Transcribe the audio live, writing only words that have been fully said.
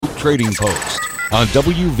Trading Post on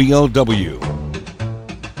WVOW.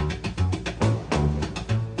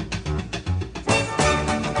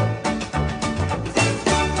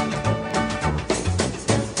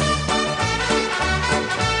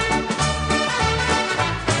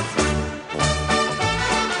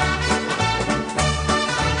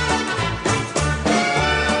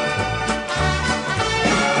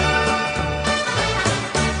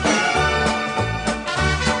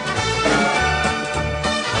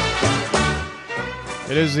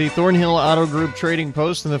 It is the Thornhill Auto Group Trading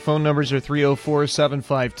Post, and the phone numbers are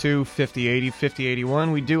 304-752-5080,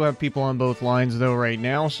 5081. We do have people on both lines, though, right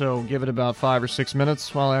now, so give it about 5 or 6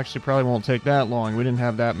 minutes. Well, actually, probably won't take that long. We didn't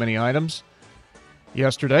have that many items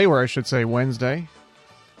yesterday, or I should say Wednesday.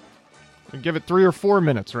 We'll give it 3 or 4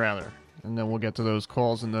 minutes, rather, and then we'll get to those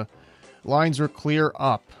calls, and the lines are clear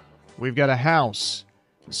up. We've got a house,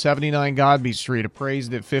 79 Godby Street,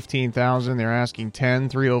 appraised at $15,000. They're asking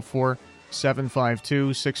 $10,000,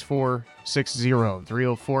 304-752-6460,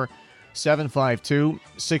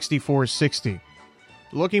 304-752-6460.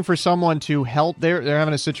 Looking for someone to help. They're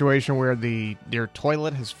having a situation where their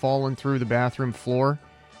toilet has fallen through the bathroom floor,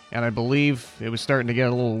 and I believe it was starting to get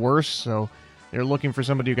a little worse, so they're looking for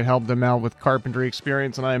somebody who can help them out with carpentry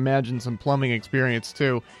experience, and I imagine some plumbing experience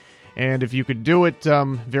too. And if you could do it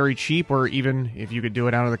very cheap, or even if you could do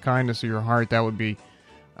it out of the kindness of your heart, that would be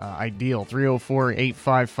ideal.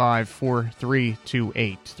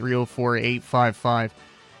 304-855-4328.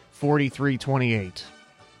 304-855-4328.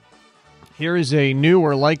 Here is a new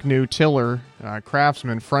or like new tiller,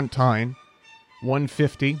 Craftsman front tine,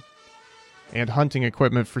 $150, and hunting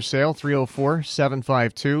equipment for sale.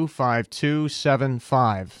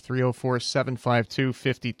 304-752-5275.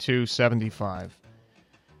 304-752-5275.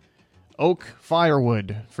 Oak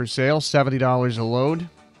firewood for sale, $70 a load.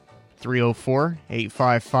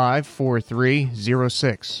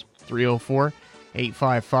 304-855-4306.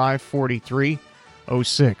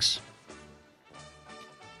 304-855-4306.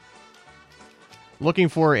 Looking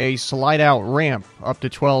for a slide-out ramp up to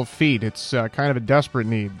 12 feet. It's kind of a desperate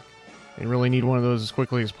need. They really need one of those as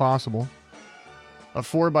quickly as possible. A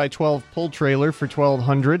 4x12 pull trailer for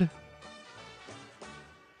 $1,200.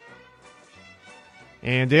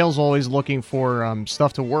 And Dale's always looking for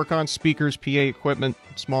stuff to work on, speakers, PA equipment,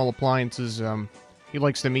 small appliances. He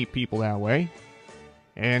likes to meet people that way.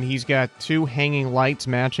 And he's got 2 hanging lights,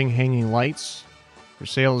 matching hanging lights, for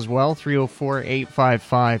sale as well.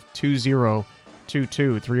 304-855-2022.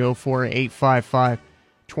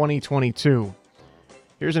 304-855-2022.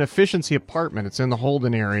 Here's an efficiency apartment. It's in the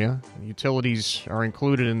Holden area. Utilities are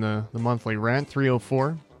included in the monthly rent.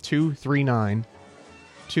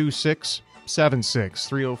 304-239-2676.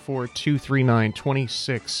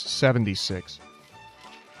 304-239-2676.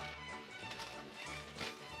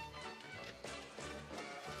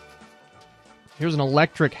 Here's an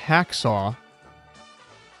electric hacksaw.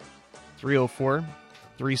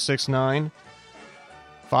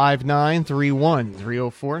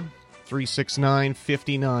 304-369-5931.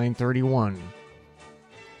 304-369-5931.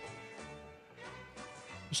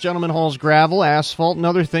 This gentleman hauls gravel, asphalt, and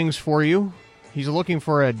other things for you. He's looking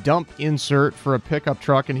for a dump insert for a pickup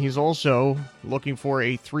truck, and he's also looking for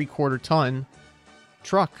a 3/4 ton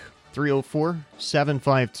truck.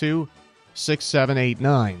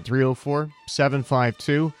 304-752-6789.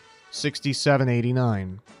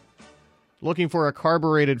 304-752-6789. Looking for a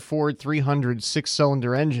carbureted Ford 300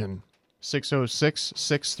 6-cylinder engine.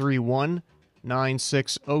 606-631-9606.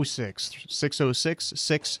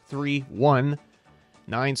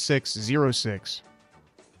 606-631-9606.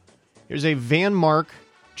 Here's a Van Mark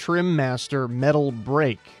Trim Master metal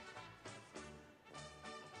brake.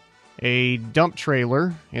 A dump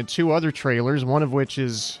trailer and 2 other trailers, one of which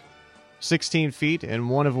is 16 feet and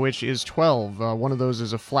one of which is 12. One of those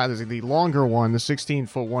is a flat. The longer one, the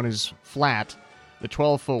 16-foot one, is flat. The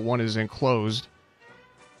 12-foot one is enclosed.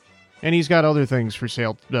 And he's got other things for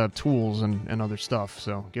sale, tools and other stuff.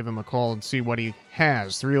 So give him a call and see what he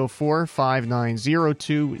has.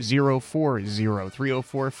 304-590-2040.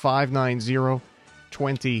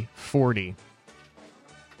 304-590-2040.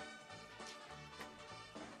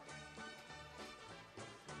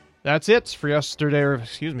 That's it for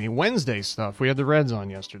Wednesday stuff. We had the Reds on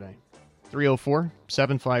yesterday.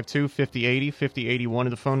 304-752-5080, 5081 are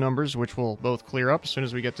the phone numbers, which will both clear up as soon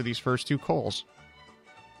as we get to these first 2 calls.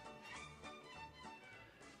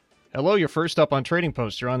 Hello, you're first up on Trading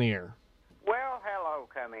Post. You're on the air. Well, hello,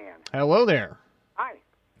 come in. Hello there. Hi.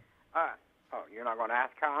 You're not going to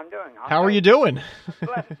ask how I'm doing. How are you doing?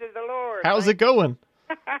 Blessed is the Lord. How's it going?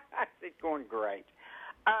 It's going great.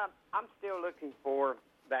 I'm still looking for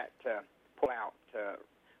that pull-out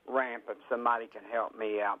ramp if somebody can help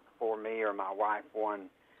me out before me or my wife one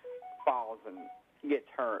falls and gets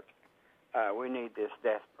hurt. We need this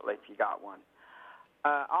desperately if you got one.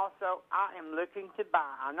 Also, I am looking to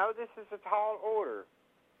buy. I know this is a tall order,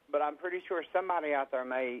 but I'm pretty sure somebody out there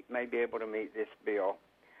may be able to meet this bill.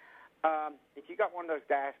 If you got one of those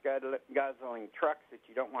gas guzzling trucks that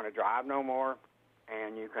you don't want to drive no more,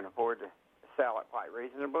 and you can afford to sell it quite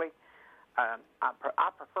reasonably, I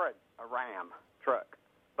prefer a Ram truck,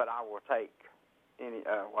 but I will take any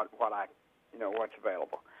what's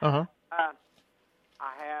available. Uh-huh.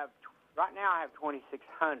 Right now I have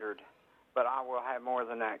 2,600, but I will have more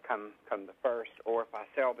than that come the first, or if I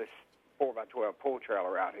sell this 4x12 pull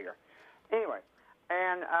trailer out here. Anyway,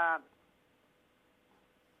 and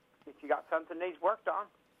if you got something needs worked on,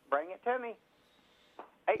 bring it to me.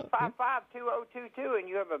 855-2022, and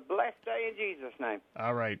you have a blessed day in Jesus' name.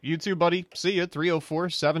 All right. You too, buddy. See you.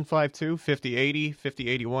 304-752-5080,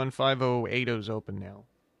 5081, 5080's open now.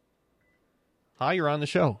 Hi, you're on the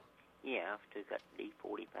show. Yeah, I've still got the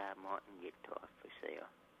D45 Martin guitar for sale.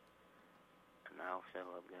 And also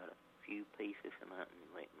I've got a few pieces of mountain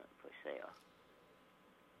equipment for sale.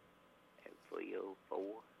 At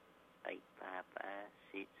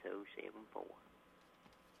 304-855-6074.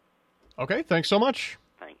 Okay, thanks so much.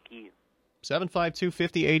 Thank you.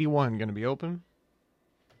 752-5081 going to be open.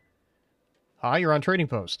 Hi, you're on Trading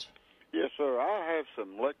Post. Yes, sir. I have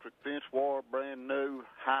some electric fence wire, brand new,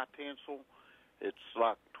 high tensile. It's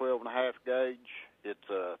like 12.5 gauge. It's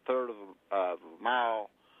a third of a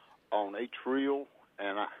mile on each reel,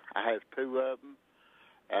 and I have two of them.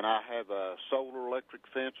 And I have a solar electric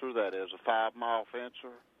fencer that is a 5-mile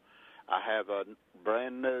fencer. I have a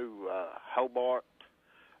brand new Hobart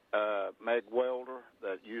mag welder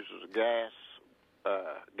that uses a gas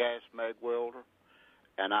mag welder,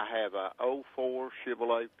 and I have a 04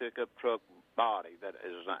 Chevrolet pickup truck body that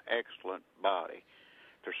is an excellent body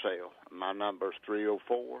for sale. My number is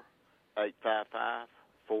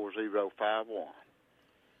 304-855-4051.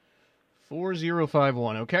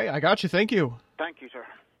 4051. Okay, I got you. Thank you. Thank you, sir.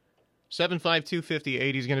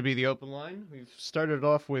 752-5080 is going to be the open line. We've started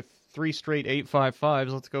off with 3 straight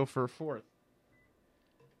 855s. Let's go for a fourth.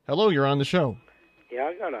 Hello, you're on the show. Yeah,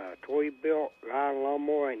 I got a toy-built riding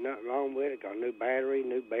lawnmower. Ain't nothing wrong with it. Got a new battery,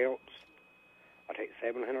 new belts. I take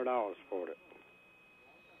 $700 for it.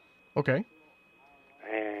 Okay.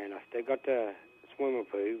 And I still got the swimming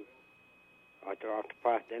pool. I throw off the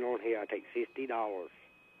price down on here. I take $50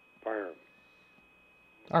 per.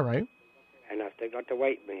 All right. And I still got the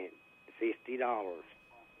weight bench, $50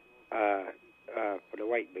 for the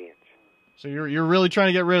weight bench. So you're really trying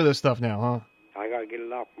to get rid of this stuff now, huh? I got to get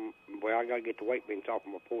it off. I got to get the weight bench off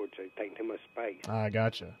my porch, so it's taking too much space. I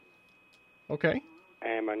gotcha. Okay.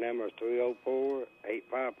 And my number is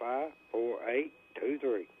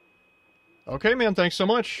 304-855-4823. Okay, man. Thanks so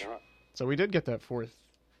much. All right. So we did get that fourth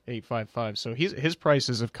 855. So his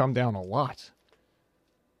prices have come down a lot.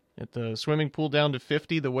 At the swimming pool down to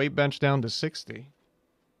 50, the weight bench down to 60.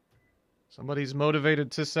 Somebody's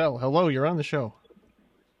motivated to sell. Hello, you're on the show.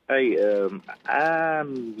 Hey,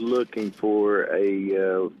 I'm looking for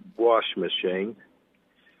a wash machine.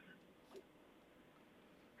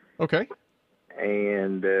 Okay.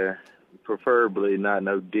 And preferably not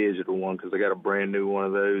no digital one, because I got a brand new one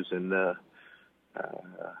of those, and them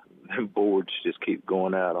boards just keep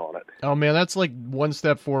going out on it. Oh, man, that's like 1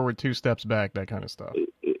 step forward, 2 steps back, that kind of stuff.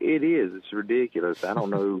 It is. It's ridiculous. I don't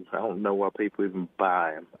know. I don't know why people even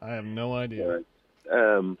buy them. I have no idea.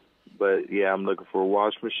 But yeah, I'm looking for a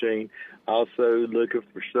wash machine. Also looking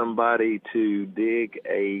for somebody to dig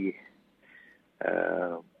a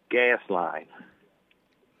gas line.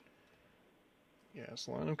 Gas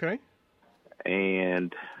line, okay.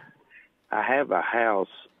 And I have a house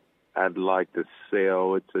I'd like to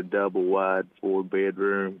sell. It's a double wide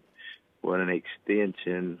 4-bedroom with an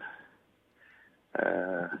extension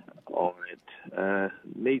on it.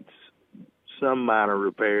 Needs some minor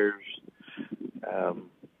repairs.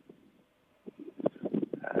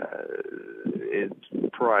 It's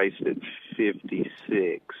priced at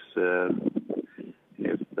 $56.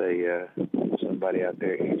 If somebody out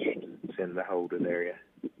there interested, it's in the Holden area.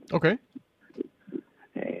 Okay.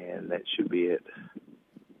 And that should be it.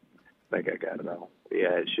 I think I got it all.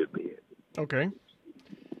 Yeah, it should be it. Okay.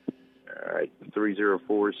 All right,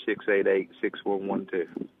 304-688-6112.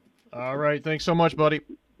 All right, thanks so much, buddy.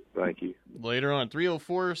 Thank you. Later on,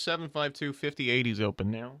 304-752-5080 is open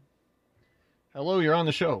now. Hello, you're on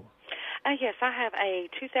the show. Yes, I have a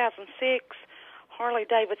 2006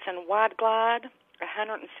 Harley-Davidson Wide Glide,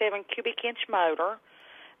 107 cubic inch motor,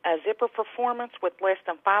 a zipper performance with less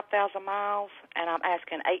than 5,000 miles, and I'm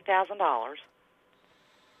asking $8,000.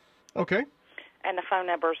 Okay. And the phone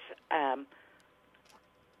number's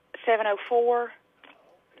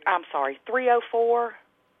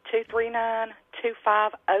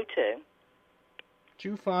 304-239-2502.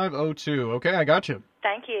 2502. Okay, I got you.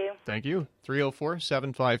 Thank you. Thank you.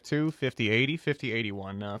 304-752-5080,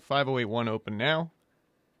 5081. 5081 open now.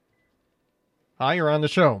 Hi, you're on the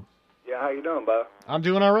show. Yeah, how you doing, Bo? I'm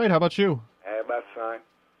doing all right. How about you? About the same.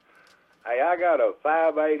 Hey, I got a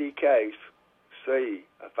 580 case C,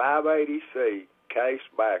 a 580C case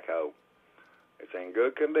backhoe. It's in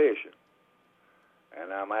good condition,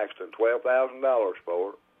 and I'm asking $12,000 for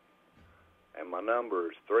it. And my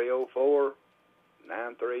number is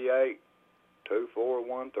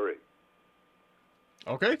 304-938-2413.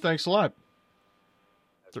 Okay, thanks a lot.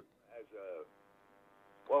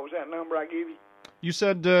 What was that number I gave you? You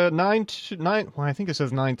said 929. Well, I think it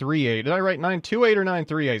says 938. Did I write 928 or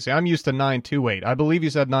 938? See, I'm used to 928. I believe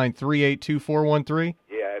you said 938-2413.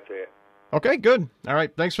 Yeah, that's it. Okay, good. All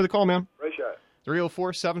right, thanks for the call, man. Appreciate it.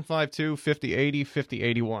 304-752-5080,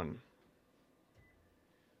 5081.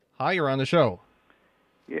 Hi, you're on the show.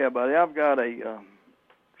 Yeah, buddy, I've got a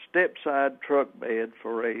step-side truck bed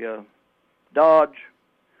for a Dodge.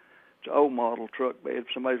 It's an old model truck bed.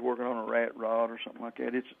 If somebody's working on a rat rod or something like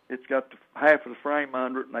that, it's got half of the frame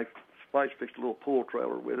under it, and they fixed a little pull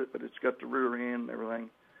trailer with it, but it's got the rear end and everything.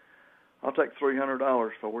 I'll take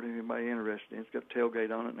 $300 for it. Anybody interested? It's got a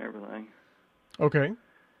tailgate on it and everything. Okay.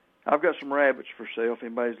 I've got some rabbits for sale. If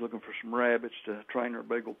anybody's looking for some rabbits to train their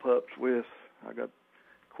beagle pups with, I got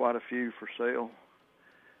quite a few for sale.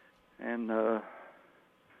 And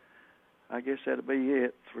I guess that'll be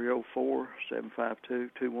it.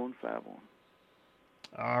 304-752-2151.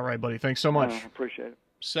 All right, buddy. Thanks so much. Appreciate it.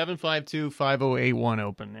 752-5081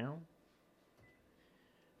 open now.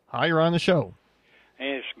 Hi, you're on the show.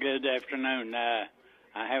 Yes, good afternoon. I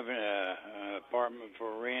have an apartment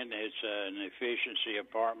for rent. It's an efficiency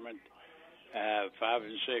apartment, 5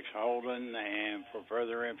 and 6 Holden, and for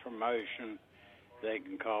further information, they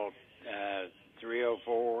can call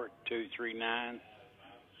 304-239-2676,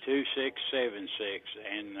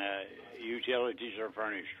 and utilities are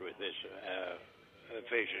furnished with this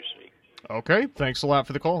efficiency. Okay, thanks a lot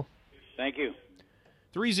for the call. Thank you.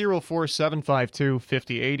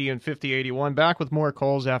 304-752-5080 and 5081. Back with more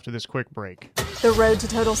calls after this quick break. The road to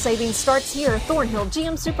total savings starts here. Thornhill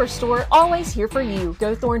GM Superstore, always here for you.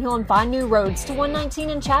 Go Thornhill and find new roads to 119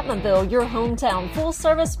 in Chapmanville, your hometown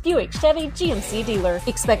full-service Buick, Chevy, GMC dealer.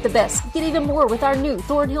 Expect the best. Get even more with our new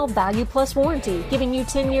Thornhill Value Plus warranty, giving you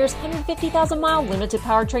 10 years, 150,000-mile limited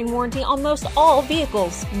powertrain warranty on most all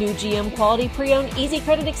vehicles. New GM quality pre-owned easy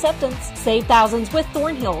credit acceptance. Save thousands with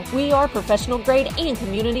Thornhill. We are professional grade and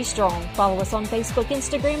community strong. Follow us on Facebook,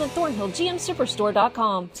 Instagram, and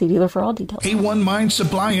ThornhillGMSuperstore.com. See dealer for all details. A1 Mine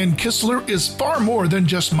Supply in Kistler is far more than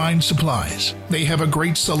just mine supplies. They have a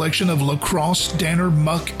great selection of lacrosse, Danner,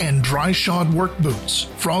 muck, and dry shod work boots,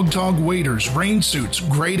 frog tog waders, rain suits,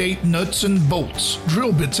 grade 8 nuts and bolts,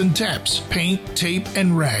 drill bits and taps, paint, tape,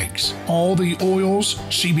 and rags, all the oils,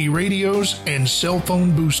 CB radios, and cell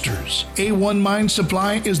phone boosters. A1 Mine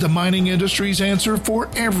Supply is the mining industry's answer for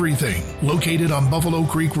everything. Located on Buffalo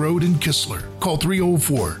Creek Road in Kistler. Call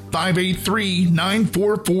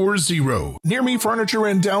 304-583-9440. Near Me Furniture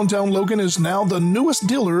in downtown Logan is now the newest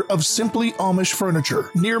dealer of Simply Amish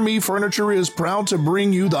Furniture. Near Me Furniture is proud to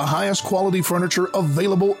bring you the highest quality furniture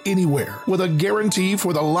available anywhere, with a guarantee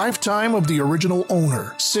for the lifetime of the original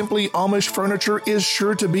owner. Simply Amish Furniture is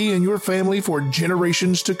sure to be in your family for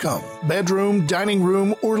generations to come. Bedroom, dining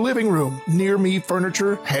room, or living room, Near Me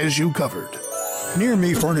Furniture has you covered. Near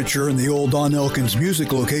Me Furniture in the old Don Elkins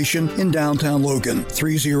Music location in downtown Logan.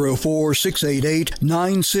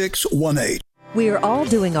 304-688-9618. We are all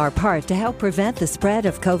doing our part to help prevent the spread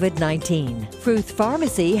of COVID-19. Fruth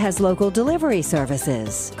Pharmacy has local delivery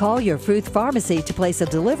services. Call your Fruth Pharmacy to place a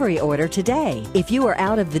delivery order today. If you are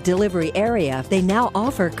out of the delivery area, they now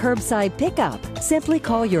offer curbside pickup. Simply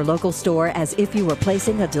call your local store as if you were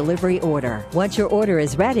placing a delivery order. Once your order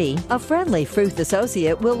is ready, a friendly Fruth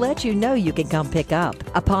associate will let you know you can come pick up.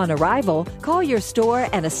 Upon arrival, call your store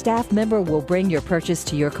and a staff member will bring your purchase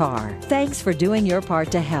to your car. Thanks for doing your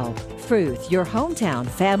part to help. Fruth, your hometown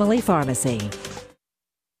family pharmacy.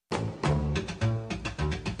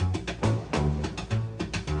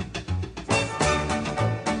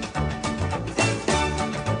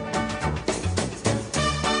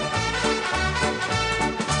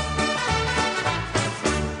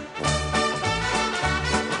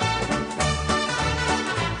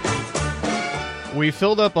 We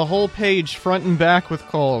filled up a whole page front and back with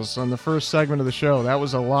calls on the first segment of the show. That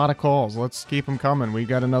was a lot of calls. Let's keep them coming. We've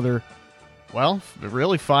got another, well,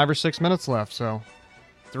 really 5 or 6 minutes left, so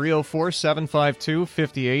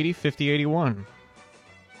 304-752-5080, 5081.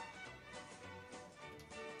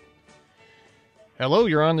 Hello,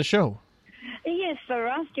 you're on the show. Yes, sir.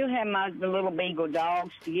 I still have the little beagle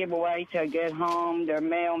dogs to give away to a good home. They're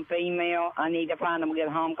male and female. I need to find them a good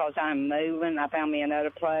home because I'm moving. I found me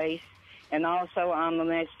another place. And also, I'm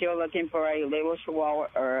still looking for a little chihuahua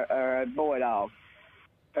or a boy dog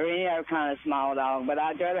or any other kind of small dog. But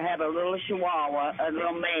I'd rather have a little chihuahua, a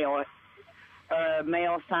little male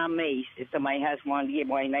Siamese. If somebody has one to give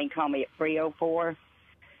away, and they can call me at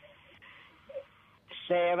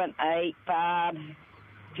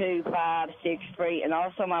 304-785-2563. And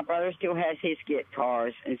also, my brother still has his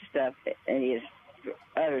guitars and stuff and his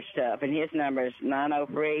other stuff. And his number is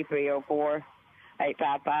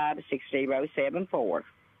 903-304-855-6074.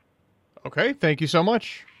 Okay, thank you so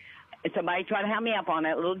much. And somebody try to help me up on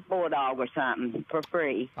that little bulldog or something for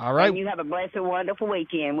free. All right. And you have a blessed, wonderful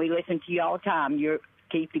weekend. We listen to you all the time.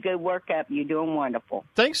 Keep the good work up. You're doing wonderful.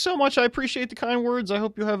 Thanks so much. I appreciate the kind words. I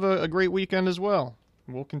hope you have a great weekend as well.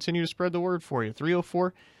 We'll continue to spread the word for you.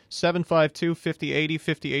 304-752-5080,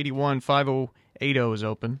 5081, 5080 is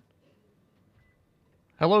open.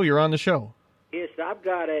 Hello, you're on the show. Yes, I've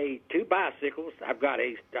got two bicycles. I've got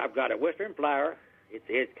a Western Flower.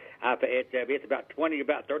 It's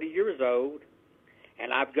about 30 years old,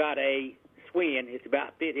 and I've got a Swin. It's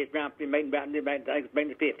about 50. It's made in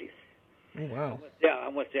the 50s. Oh wow!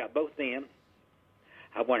 I'm going to sell both of them.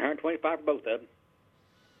 I want $125 for both of them.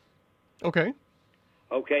 Okay.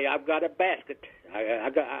 Okay, I've got a basket.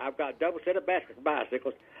 I've got a double set of baskets for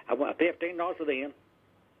bicycles. I want $15 for them.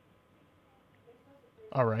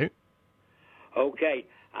 All right. Okay,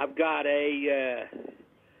 I've got a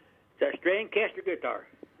Stratocaster guitar,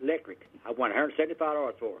 electric. I want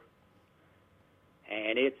 $175 for,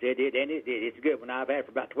 and it's good. One I've had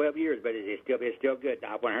for about 12 years, but it's still good.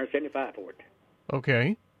 I want $175 for it.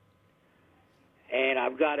 Okay. And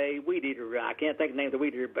I've got a weed eater. I can't think of the name of the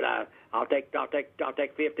weed eater, but I'll take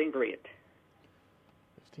 15 for it.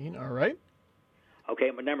 15. All right.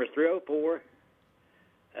 Okay, my number is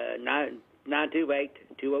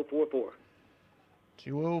 304-928-2044.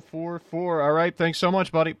 2044. All right. Thanks so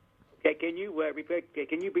much, buddy. Okay, can you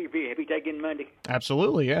be taking Monday?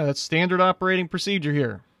 Absolutely. Yeah, that's standard operating procedure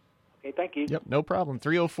here. Okay, thank you. Yep, no problem.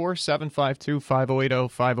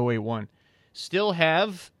 304-752-5080, 5081. Still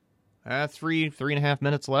have 3.5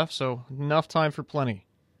 minutes left, so enough time for plenty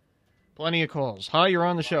of calls. Hi, you're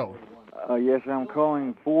on the show. Yes, I'm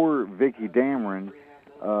calling for Vicki Dameron.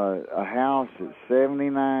 A house at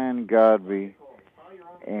 79 Godby,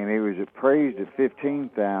 and it was appraised at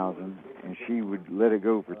 $15,000, and she would let it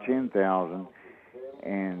go for $10,000.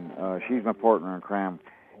 And she's my partner in crime.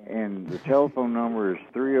 And the telephone number is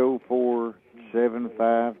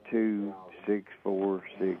 304-752-6460.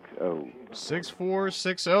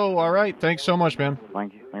 6460. All right. Thanks so much, man.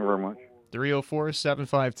 Thank you. Thank you very much.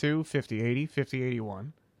 304-752-5080,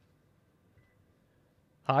 5081.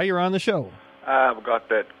 Hi, you're on the show. I've got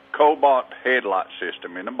that Cobalt headlight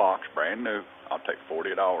system in the box, brand new. I'll take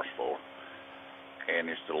 $40 for it. And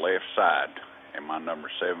it's the left side. And my number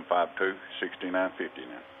is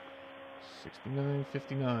 752-6959.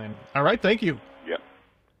 6959. All right, thank you. Yep.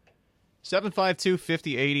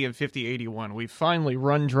 752-5080 and 5081. We finally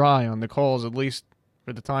run dry on the calls, at least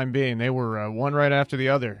for the time being. They were one right after the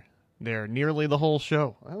other. They're nearly the whole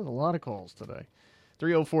show. That was a lot of calls today.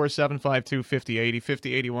 304-752-5080,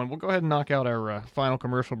 5081. We'll go ahead and knock out our final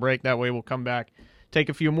commercial break. That way we'll come back, take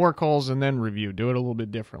a few more calls, and then review. Do it a little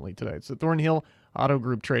bit differently today. It's the Thornhill Auto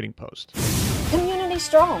Group Trading Post. Community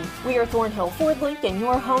strong. We are Thornhill Ford Lincoln,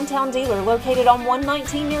 your hometown dealer located on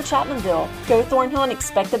 119 near Chapmanville. Go Thornhill and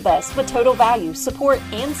expect the best with total value, support,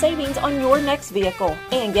 and savings on your next vehicle.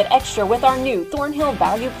 And get extra with our new Thornhill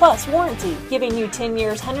Value Plus warranty, giving you 10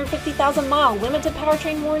 years, 150,000-mile limited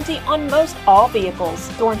powertrain warranty on most all vehicles.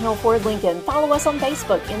 Thornhill Ford Lincoln. Follow us on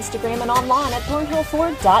Facebook, Instagram, and online at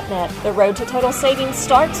thornhillford.net. The road to total savings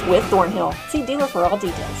starts with Thornhill. See dealer for all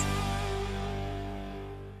details.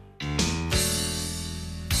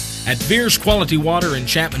 At Veer's Quality Water in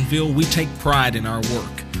Chapmanville, we take pride in our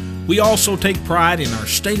work. We also take pride in our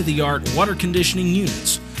state-of-the-art water conditioning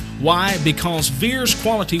units. Why? Because Veer's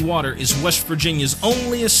Quality Water is West Virginia's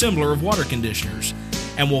only assembler of water conditioners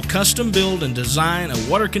and will custom build and design a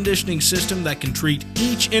water conditioning system that can treat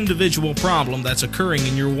each individual problem that's occurring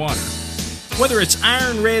in your water. Whether it's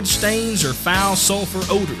iron red stains or foul sulfur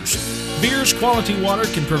odors, Veer's Quality Water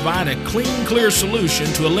can provide a clean, clear solution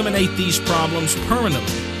to eliminate these problems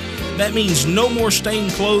permanently. That means no more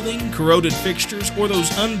stained clothing, corroded fixtures, or those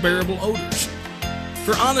unbearable odors.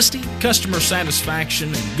 For honesty, customer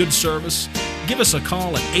satisfaction, and good service, give us a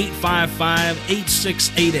call at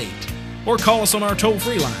 855-8688 or call us on our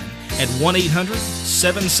toll-free line at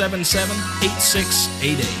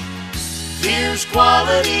 1-800-777-8688. Here's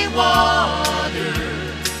quality water.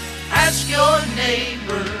 Ask your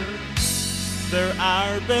neighbor. They're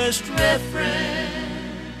our best reference.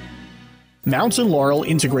 Mountain Laurel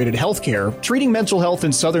Integrated Healthcare, treating mental health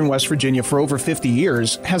in southern West Virginia for over 50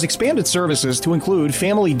 years, has expanded services to include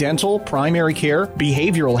family dental, primary care,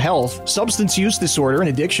 behavioral health, substance use disorder and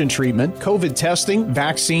addiction treatment, COVID testing,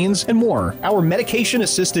 vaccines, and more. Our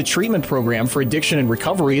medication-assisted treatment program for addiction and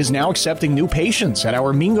recovery is now accepting new patients at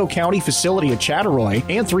our Mingo County facility at Chatteroy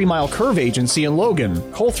and 3 Mile Curve Agency in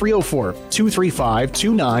Logan. Call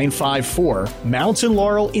 304-235-2954. Mountain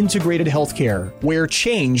Laurel Integrated Healthcare, where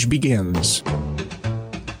change begins.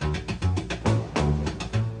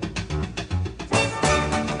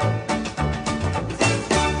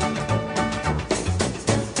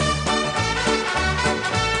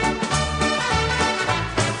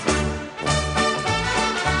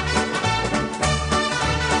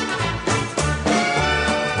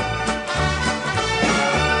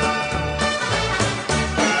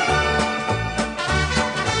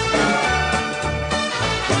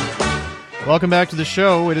 Welcome back to the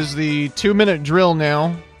show. It is the 2-minute drill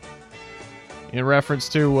now in reference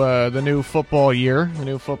to the new football year, the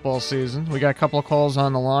new football season. We got a couple of calls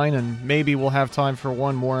on the line, and maybe we'll have time for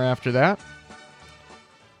one more after that.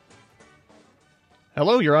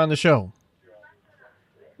 Hello, you're on the show.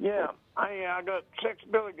 Yeah, I got 6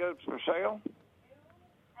 billy goats for sale.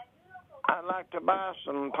 I'd like to buy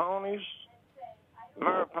some ponies,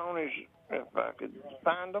 mare ponies, if I could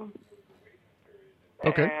find them.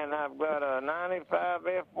 Okay. And I've got a 95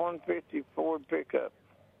 F-150 Ford pickup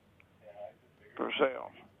for sale.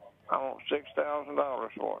 I want $6,000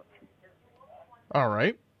 for it. All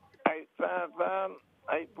right.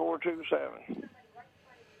 855-8427.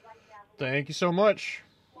 Thank you so much.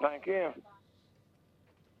 Thank you.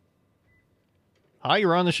 Hi,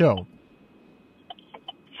 you're on the show.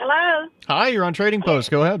 Hello? Hi, you're on Trading Post.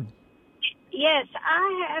 Go ahead. Yes,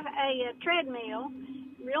 I have a treadmill,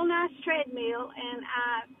 real nice treadmill, and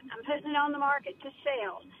I'm putting it on the market to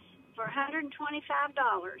sell for $125.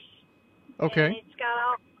 Okay. And it's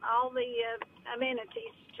got all the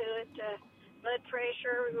amenities to it, blood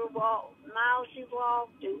pressure, miles you've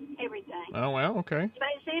walked, and everything. Oh, wow, okay. If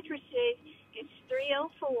anybody's interested, it's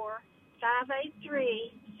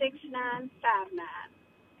 304-583-6959.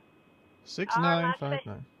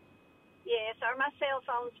 6959. Yes, or my cell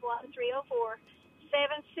phone's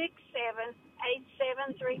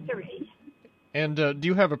 1-304-767-8733. And do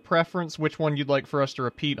you have a preference which one you'd like for us to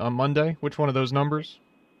repeat on Monday? Which one of those numbers?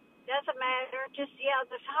 Doesn't matter. Just,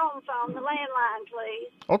 the home phone, the landline, please.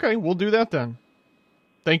 Okay, we'll do that then.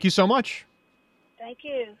 Thank you so much. Thank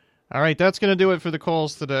you. All right, that's going to do it for the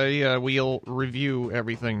calls today. We'll review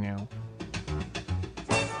everything now.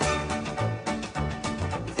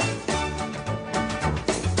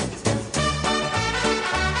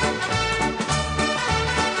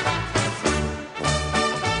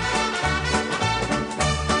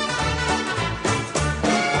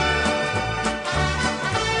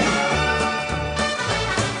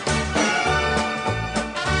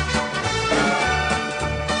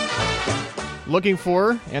 Looking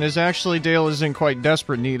for, and Dale is in quite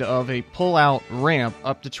desperate need of, a pull-out ramp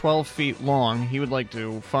up to 12 feet long. He would like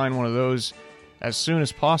to find one of those as soon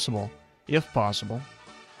as possible, if possible.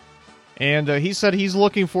 And he said he's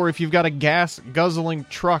looking for, if you've got a gas-guzzling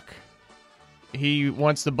truck, he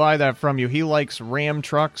wants to buy that from you. He likes Ram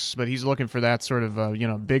trucks, but he's looking for that sort of,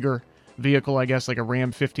 bigger vehicle, I guess, like a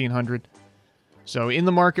Ram 1500. So in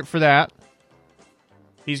the market for that.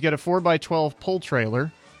 He's got a 4x12 pull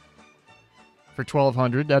trailer for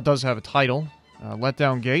 $1,200. That does have a title,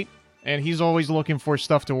 letdown gate, and he's always looking for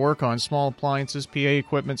stuff to work on, small appliances, PA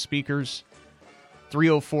equipment, speakers.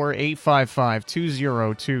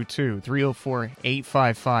 304-855-2022,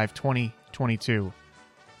 304-855-2022.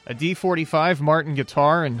 A D45 Martin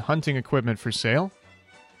guitar and hunting equipment for sale.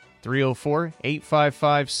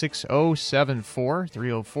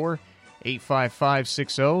 304-855-6074,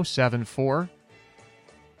 304-855-6074.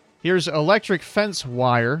 Here's electric fence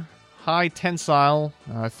wire, high tensile,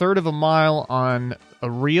 a third of a mile on a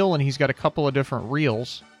reel, and he's got a couple of different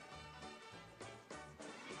reels.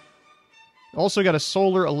 Also got a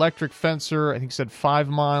solar electric fencer, I think he said 5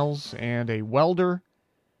 miles, and a welder,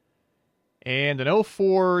 and an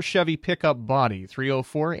 04 Chevy pickup body,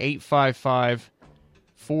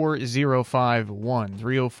 304-855-4051,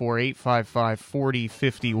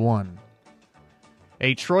 304-855-4051.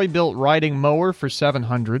 A Troy-built riding mower for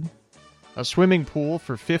 $700. A swimming pool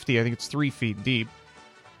for $50, I think it's 3 feet deep.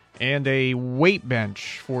 And a weight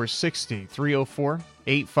bench for 60,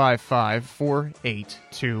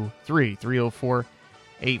 304-855-4823,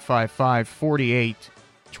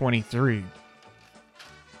 304-855-4823.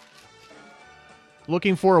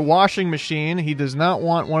 Looking for a washing machine. He does not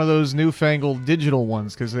want one of those newfangled digital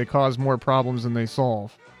ones because they cause more problems than they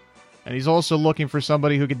solve. And he's also looking for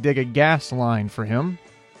somebody who could dig a gas line for him.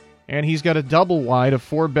 And he's got a double wide, a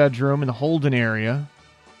 4-bedroom in the Holden area.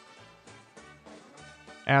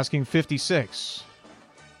 Asking $56,000.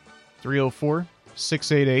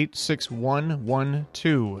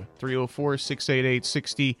 304-688-6112.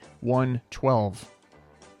 304-688-6112.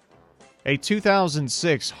 A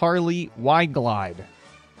 2006 Harley Wide Glide.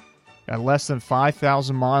 Got less than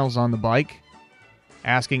 5,000 miles on the bike.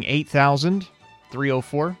 Asking $8,000.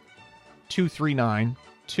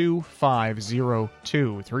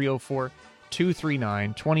 304-239-2502.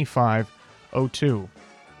 304-239-2502.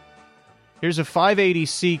 Here's a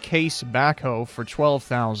 580C case backhoe for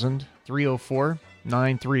 $12,000.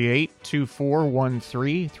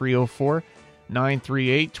 304-938-2413.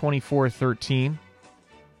 304-938-2413.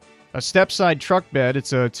 A stepside truck bed.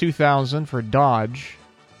 It's a $2,000 for Dodge.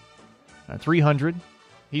 $300.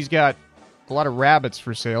 He's got a lot of rabbits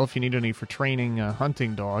for sale if you need any for training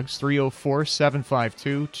hunting dogs.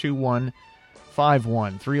 304-752-2151.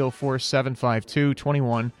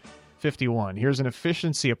 304-752-2151. Here's an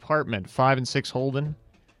efficiency apartment, 5 and 6 Holden.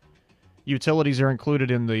 Utilities are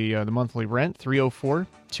included in the monthly rent.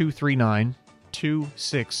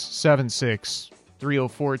 304-239-2676.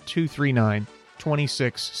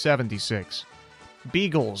 304-239-2676.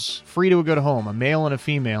 Beagles, free to a good home, a male and a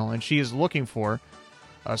female, and she is looking for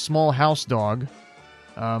a small house dog.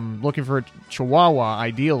 Looking for a Chihuahua,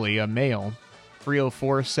 ideally, a male.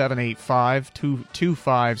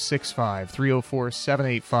 304-785-2565.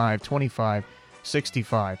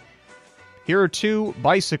 304-785-2565. Here are two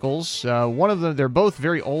bicycles. One of them, they're both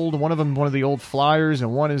very old. One of them, one of the old Flyers,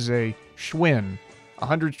 and one is a Schwinn.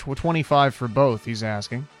 $125 for both, he's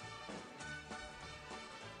asking.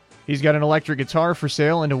 He's got an electric guitar for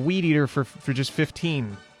sale and a weed eater for just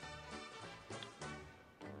 $15.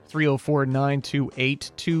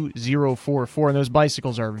 304-928-2044. And those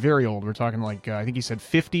bicycles are very old. We're talking like, I think he said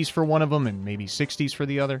 50s for one of them and maybe 60s for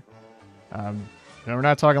the other. We're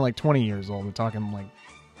not talking like 20 years old. We're talking like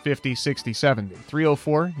 50, 60, 70.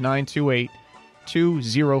 304-928-2044.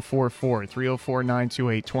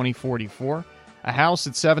 304-928-2044. A house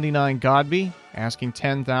at 79 Godby, asking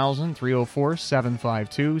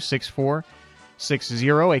 $10,000.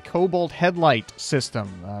 304-752-6460. A Cobalt headlight system,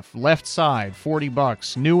 left side,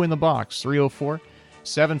 $40. New in the box.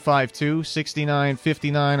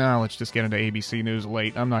 304-752-6959. Let's just get into ABC News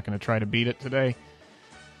late. I'm not going to try to beat it today.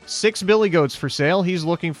 6 billy goats for sale. He's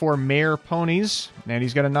looking for mare ponies, and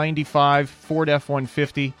he's got a 95 Ford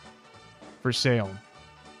F-150 for sale.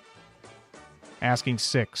 Asking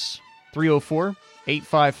 $6,000.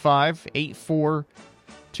 304-855-8427.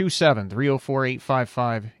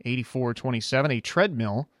 304-855-8427. A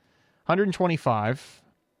treadmill, $125.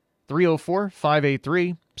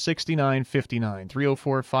 304-583-6959.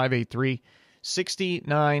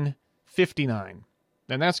 304-583-6959.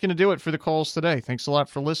 And that's going to do it for the calls today. Thanks a lot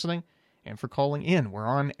for listening and for calling in. We're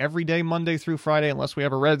on every day, Monday through Friday, unless we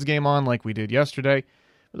have a Reds game on like we did yesterday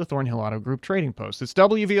with the Thornhill Auto Group Trading Post. It's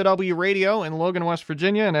WVOW Radio in Logan, West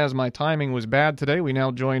Virginia, and as my timing was bad today, we now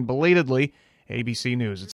join belatedly ABC News.